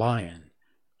gave the lion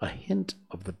a hint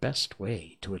of the best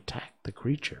way to attack the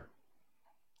creature,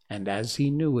 and as he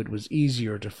knew it was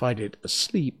easier to fight it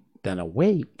asleep than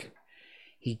awake,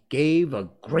 he gave a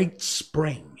great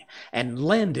spring and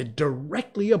landed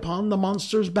directly upon the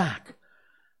monster's back.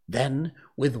 Then,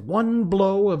 with one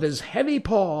blow of his heavy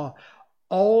paw,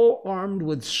 all armed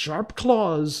with sharp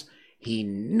claws, he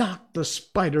knocked the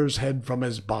spider's head from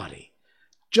his body.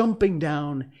 Jumping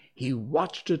down, he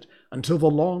watched it until the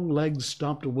long legs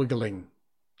stopped wiggling,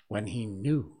 when he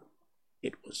knew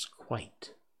it was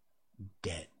quite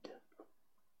dead.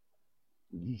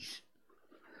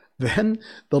 Then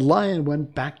the lion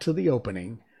went back to the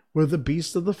opening where the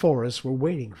beasts of the forest were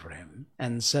waiting for him,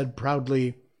 and said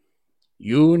proudly,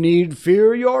 "You need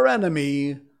fear your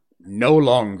enemy no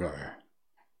longer."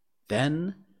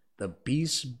 Then the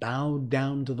beasts bowed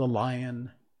down to the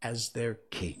lion as their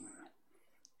king,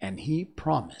 and he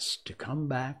promised to come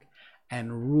back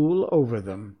and rule over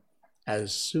them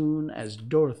as soon as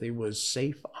Dorothy was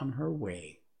safe on her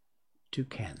way to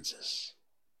Kansas.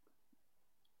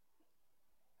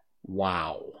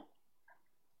 Wow.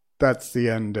 That's the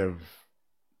end of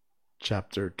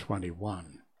chapter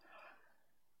 21.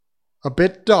 A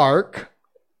bit dark.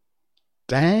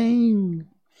 Dang.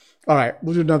 All right,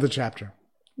 we'll do another chapter.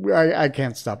 I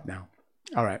can't stop now.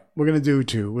 All right, we're going to do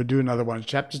 2. We'll do another one.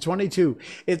 Chapter 22.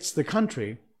 It's the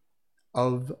country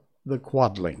of the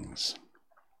Quadlings.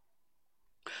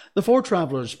 The 4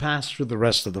 travelers passed through the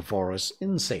rest of the forest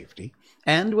in safety,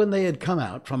 and when they had come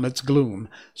out from its gloom,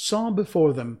 saw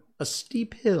before them a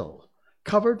steep hill,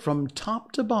 covered from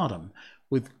top to bottom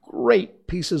with great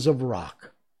pieces of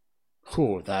rock.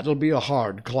 "Oh, that'll be a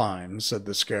hard climb," said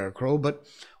the Scarecrow, "but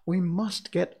we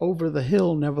must get over the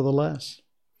hill nevertheless."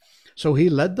 So he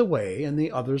led the way, and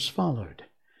the others followed.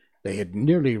 They had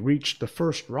nearly reached the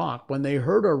first rock when they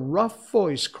heard a rough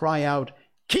voice cry out,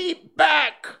 "Keep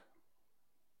back!"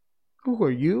 "Who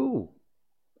are you?"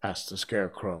 asked the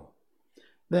Scarecrow.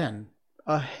 Then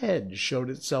a head showed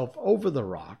itself over the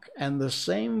rock, and the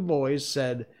same voice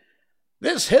said,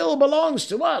 "This hill belongs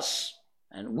to us,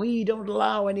 and we don't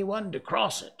allow anyone to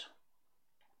cross it."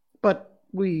 "But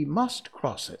we must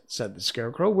cross it," said the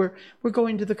Scarecrow. We're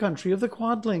going to the country of the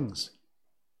Quadlings."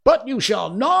 "But you shall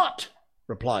not,"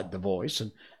 replied the voice,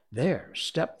 and there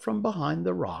stepped from behind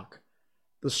the rock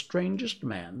the strangest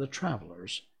man the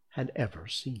travelers had ever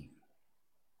seen.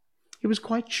 He was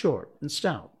quite short and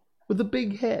stout, with a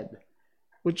big head,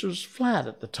 which was flat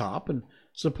at the top and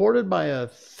supported by a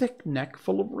thick neck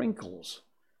full of wrinkles.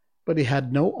 But he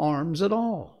had no arms at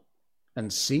all.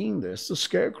 And seeing this, the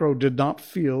Scarecrow did not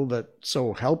feel that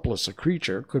so helpless a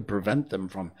creature could prevent them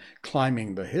from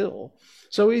climbing the hill.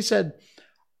 So he said,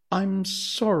 "I'm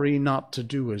sorry not to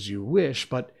do as you wish,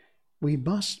 but we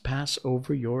must pass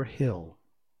over your hill,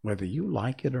 whether you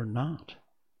like it or not."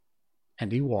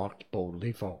 And he walked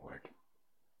boldly forward.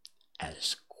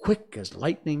 As quick as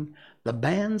lightning, the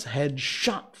man's head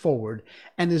shot forward,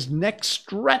 and his neck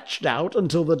stretched out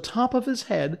until the top of his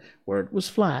head, where it was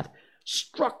flat,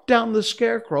 struck down the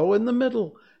Scarecrow in the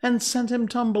middle and sent him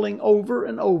tumbling over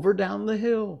and over down the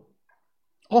hill.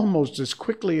 Almost as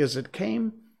quickly as it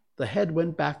came, the head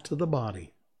went back to the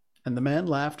body, and the man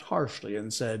laughed harshly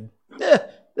and said,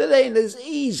 "That ain't as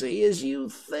easy as you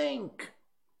think."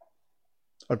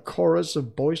 A chorus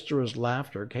of boisterous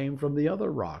laughter came from the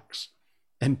other rocks,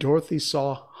 and Dorothy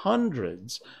saw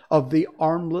hundreds of the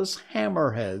armless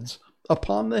hammerheads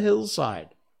upon the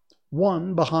hillside,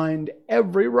 one behind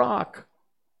every rock.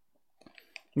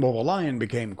 Well, the lion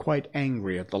became quite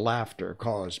angry at the laughter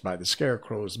caused by the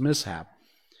Scarecrow's mishap,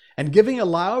 and giving a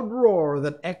loud roar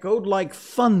that echoed like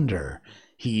thunder,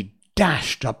 he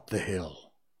dashed up the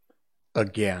hill.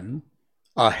 Again,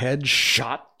 a head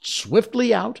shot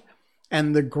swiftly out,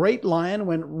 and the great lion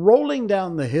went rolling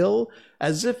down the hill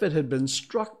as if it had been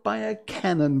struck by a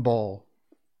cannonball.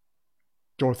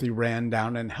 Dorothy ran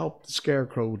down and helped the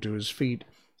Scarecrow to his feet,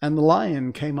 and the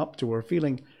lion came up to her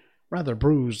feeling rather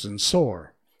bruised and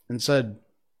sore, and said,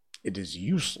 "It is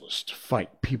useless to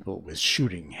fight people with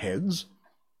shooting heads.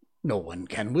 No one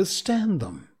can withstand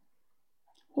them."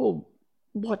 "Well,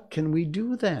 what can we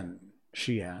do then?"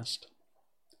 she asked.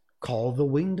 "Call the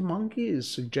winged monkeys,"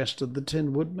 suggested the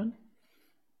Tin Woodman.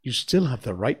 "You still have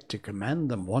the right to command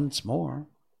them once more."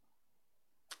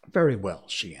 "Very well,"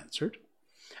 she answered,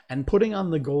 and putting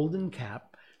on the golden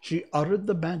cap, she uttered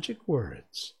the magic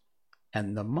words,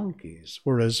 and the monkeys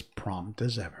were as prompt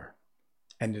as ever,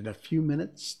 and in a few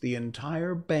minutes the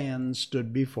entire band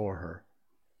stood before her.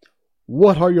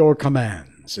 "What are your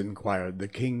commands?" inquired the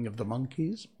king of the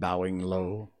monkeys, bowing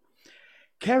low.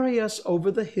 "Carry us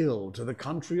over the hill to the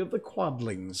country of the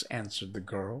Quadlings," answered the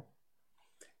girl.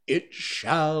 "It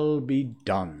shall be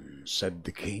done," said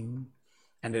the king,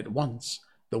 and at once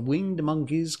the winged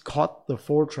monkeys caught the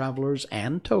four travelers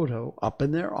and Toto up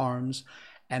in their arms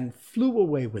and flew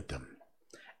away with them.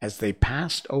 As they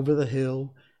passed over the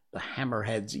hill, the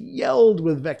hammerheads yelled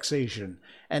with vexation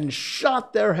and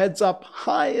shot their heads up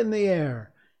high in the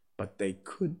air, but they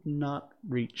could not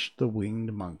reach the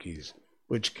winged monkeys,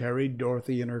 which carried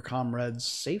Dorothy and her comrades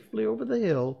safely over the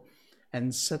hill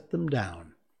and set them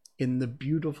down in the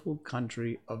beautiful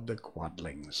country of the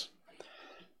Quadlings.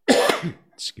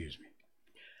 Excuse me.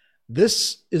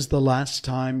 "This is the last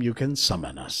time you can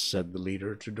summon us," said the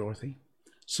leader to Dorothy.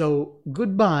 "So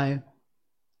goodbye,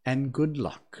 and good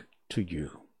luck to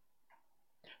you."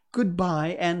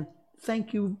 "Goodbye, and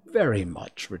thank you very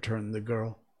much," returned the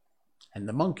girl. And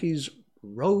the monkeys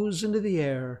rose into the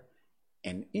air,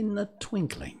 and in a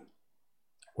twinkling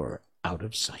were out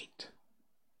of sight.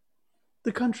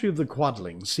 The country of the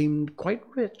Quadlings seemed quite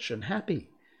rich and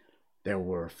happy. There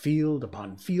were field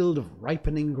upon field of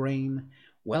ripening grain,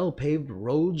 well-paved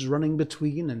roads running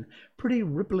between, and pretty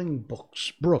rippling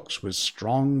brooks with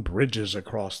strong bridges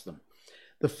across them.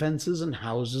 The fences and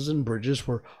houses and bridges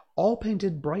were all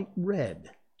painted bright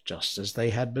red, just as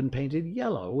they had been painted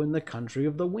yellow in the country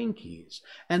of the Winkies,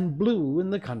 and blue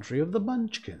in the country of the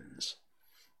Munchkins.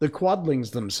 The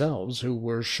Quadlings themselves, who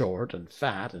were short and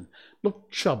fat and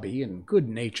looked chubby and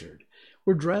good-natured,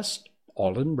 were dressed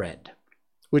all in red,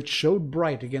 which showed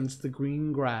bright against the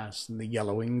green grass and the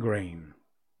yellowing grain.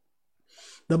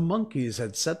 The monkeys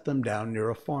had set them down near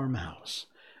a farmhouse,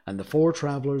 and the four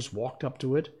travelers walked up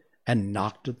to it and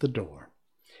knocked at the door.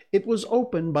 It was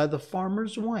opened by the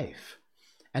farmer's wife,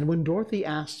 and when Dorothy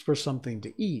asked for something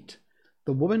to eat,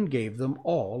 the woman gave them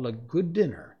all a good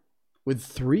dinner, with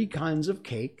 3 kinds of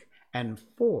cake and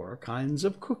 4 kinds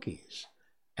of cookies,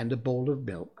 and a bowl of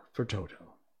milk for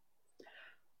Toto.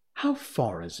 "How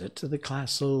far is it to the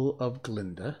castle of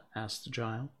Glinda?" asked the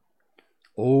child.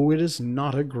 "Oh, it is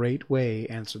not a great way,"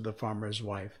 answered the farmer's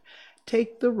wife.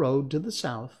 "Take the road to the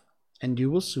south, and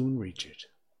you will soon reach it."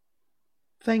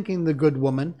 Thanking the good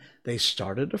woman, they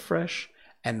started afresh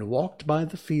and walked by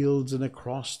the fields and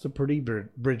across the pretty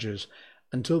bridges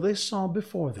until they saw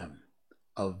before them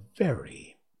a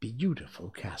very beautiful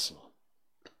castle.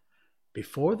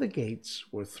 Before the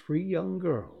gates were 3 young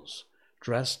girls,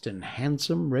 dressed in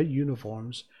handsome red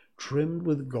uniforms trimmed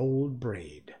with gold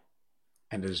braid.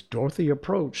 And as Dorothy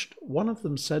approached, one of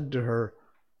them said to her,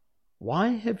 why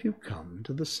have you come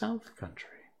to the South Country?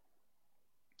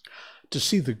 To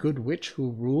see the good witch who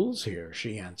rules here,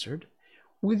 she answered.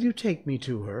 Will you take me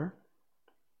to her?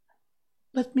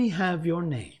 Let me have your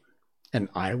name, and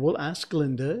I will ask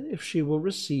Glinda if she will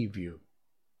receive you.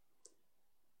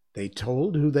 They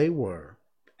told who they were,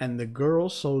 and the girl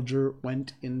soldier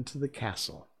went into the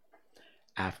castle.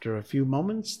 After a few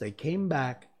moments, they came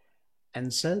back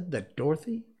and said that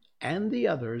Dorothy and the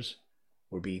others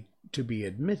were to be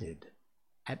admitted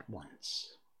at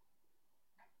once.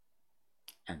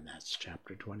 And that's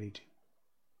chapter 22.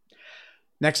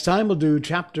 Next time we'll do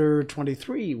chapter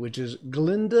 23, which is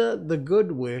Glinda the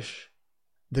Good Witch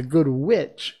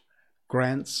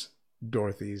grants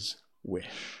Dorothy's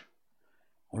wish.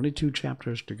 Only 2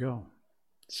 chapters to go.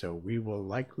 So we will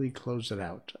likely close it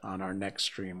out on our next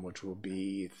stream, which will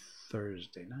be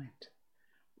Thursday night.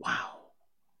 Wow.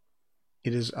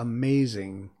 It is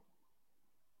amazing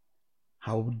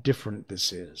how different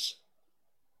this is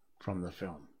from the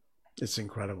film. It's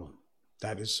incredible.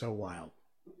 That is so wild.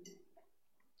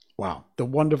 Wow. The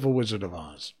Wonderful Wizard of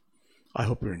Oz. I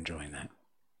hope you're enjoying that.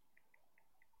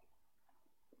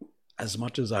 As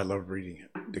much as I love reading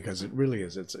it, because it really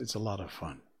is. It's a lot of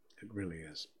fun. It really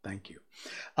is. Thank you.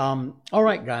 All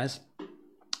right, guys.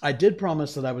 I did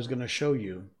promise that I was going to show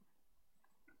you.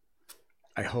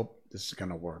 I hope this is going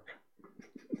to work.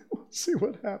 We'll see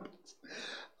what happens.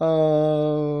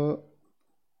 All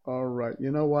right.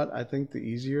 You know what? I think the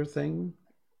easier thing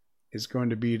is going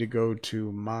to be to go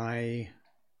to my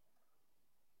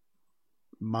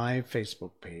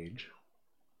Facebook page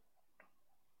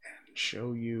and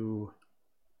show you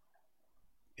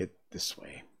it this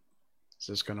way. Is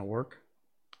this going to work?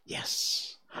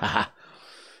 Yes.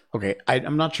 Okay,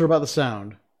 I'm not sure about the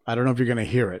sound. I don't know if you're going to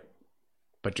hear it,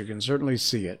 but you can certainly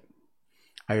see it.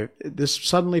 This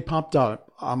suddenly popped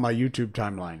out on my YouTube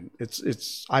timeline.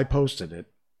 I posted it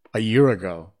a year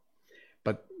ago,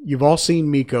 but you've all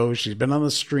seen Miko. She's been on the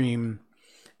stream,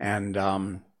 and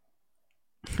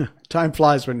time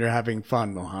flies when you're having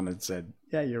fun, Mohammed said.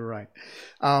 Yeah, you're right.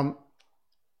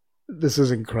 This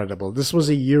is incredible. This was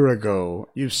a year ago.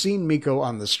 You've seen Miko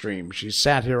on the stream. She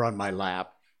sat here on my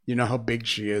lap. You know how big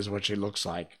she is, what she looks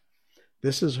like.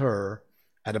 This is her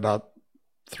at about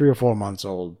 3 or 4 months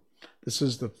old. This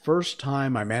is the first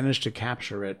time I managed to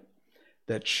capture it,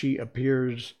 that she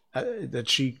appears, that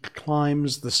she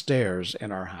climbs the stairs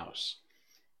in our house.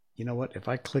 You know what? If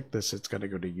I click this, it's going to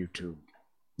go to YouTube.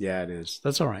 Yeah, it is.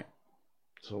 That's all right.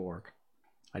 This will work.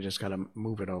 I just got to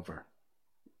move it over.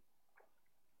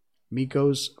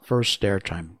 Miko's first stair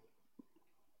time.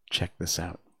 Check this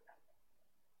out.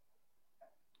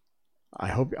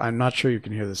 I'm not sure you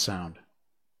can hear the sound.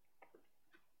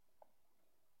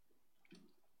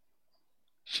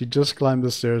 She just climbed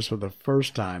the stairs for the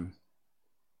first time.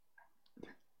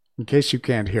 In case you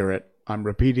can't hear it, I'm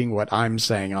repeating what I'm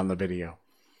saying on the video.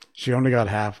 She only got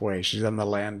halfway. She's on the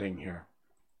landing here.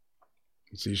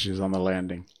 You see, she's on the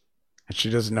landing. And she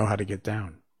doesn't know how to get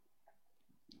down.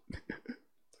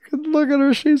 Look at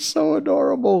her. She's so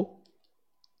adorable.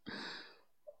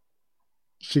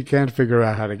 She can't figure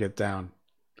out how to get down.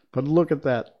 But look at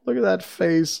that. Look at that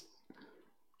face.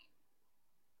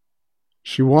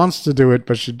 She wants to do it,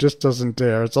 but she just doesn't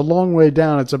dare. It's a long way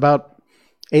down. It's about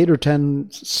 8 or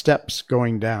 10 steps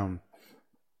going down.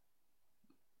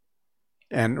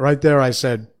 And right there I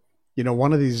said, you know,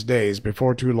 one of these days,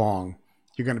 before too long,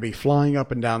 you're going to be flying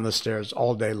up and down the stairs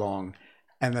all day long.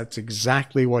 And that's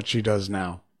exactly what she does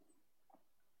now.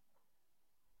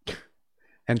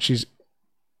 And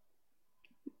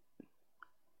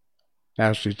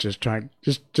now she's just trying,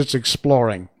 just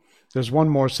exploring. There's one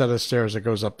more set of stairs that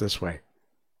goes up this way.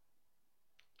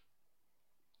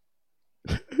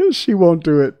 She won't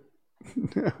do it.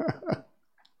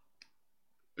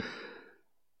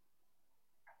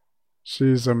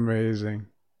 She's amazing.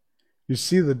 You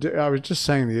see I was just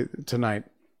saying tonight,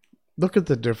 look at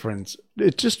the difference.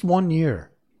 It's just 1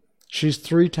 year. She's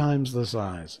 3 times the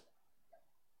size.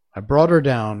 I brought her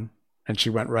down, and she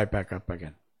went right back up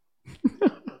again.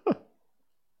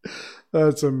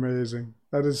 That's amazing.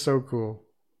 That is so cool.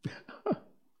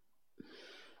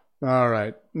 All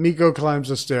right. Miko climbs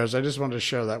the stairs. I just wanted to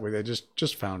share that with you.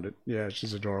 Just found it. Yeah,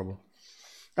 she's adorable.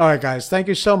 All right, guys. Thank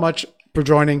you so much for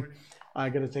joining. I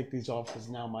got to take these off because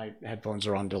now my headphones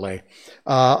are on delay.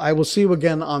 I will see you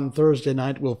again on Thursday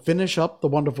night. We'll finish up The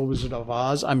Wonderful Wizard of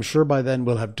Oz. I'm sure by then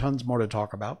we'll have tons more to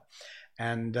talk about.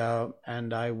 And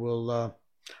I will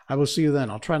I will see you then.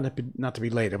 I'll try not to be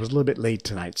late. I was a little bit late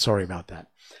tonight. Sorry about that.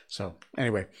 So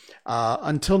anyway,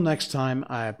 until next time,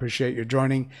 I appreciate you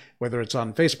joining, whether it's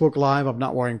on Facebook Live, I'm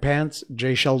Not Wearing Pants,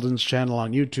 Jay Sheldon's channel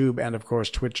on YouTube, and of course,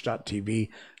 twitch.tv,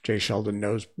 Jay Sheldon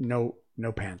knows no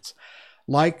pants.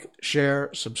 Like, share,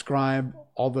 subscribe,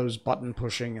 all those button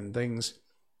pushing and things.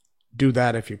 Do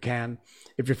that if you can.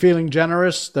 If you're feeling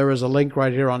generous, there is a link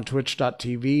right here on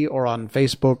twitch.tv or on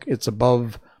Facebook. It's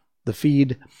above the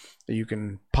feed. You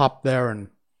can pop there and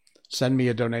send me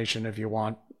a donation if you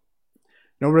want.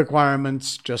 No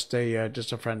requirements, just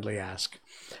a friendly ask.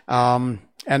 And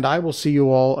I will see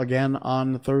you all again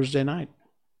on Thursday night.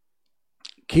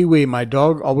 Kiwi, my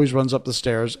dog, always runs up the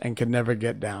stairs and can never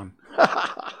get down.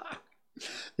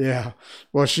 Yeah.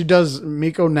 Well, she does.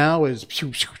 Miko now is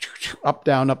up,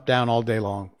 down all day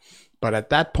long. But at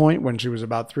that point, when she was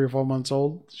about 3 or 4 months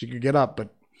old, she could get up,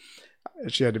 but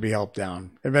she had to be helped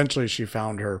down. Eventually, she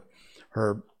found her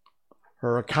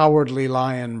cowardly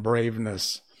lion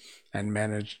braveness and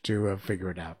managed to figure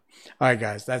it out. All right,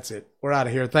 guys, that's it. We're out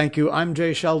of here. Thank you. I'm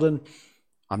Jay Sheldon.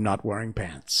 I'm Not Wearing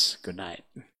Pants. Good night.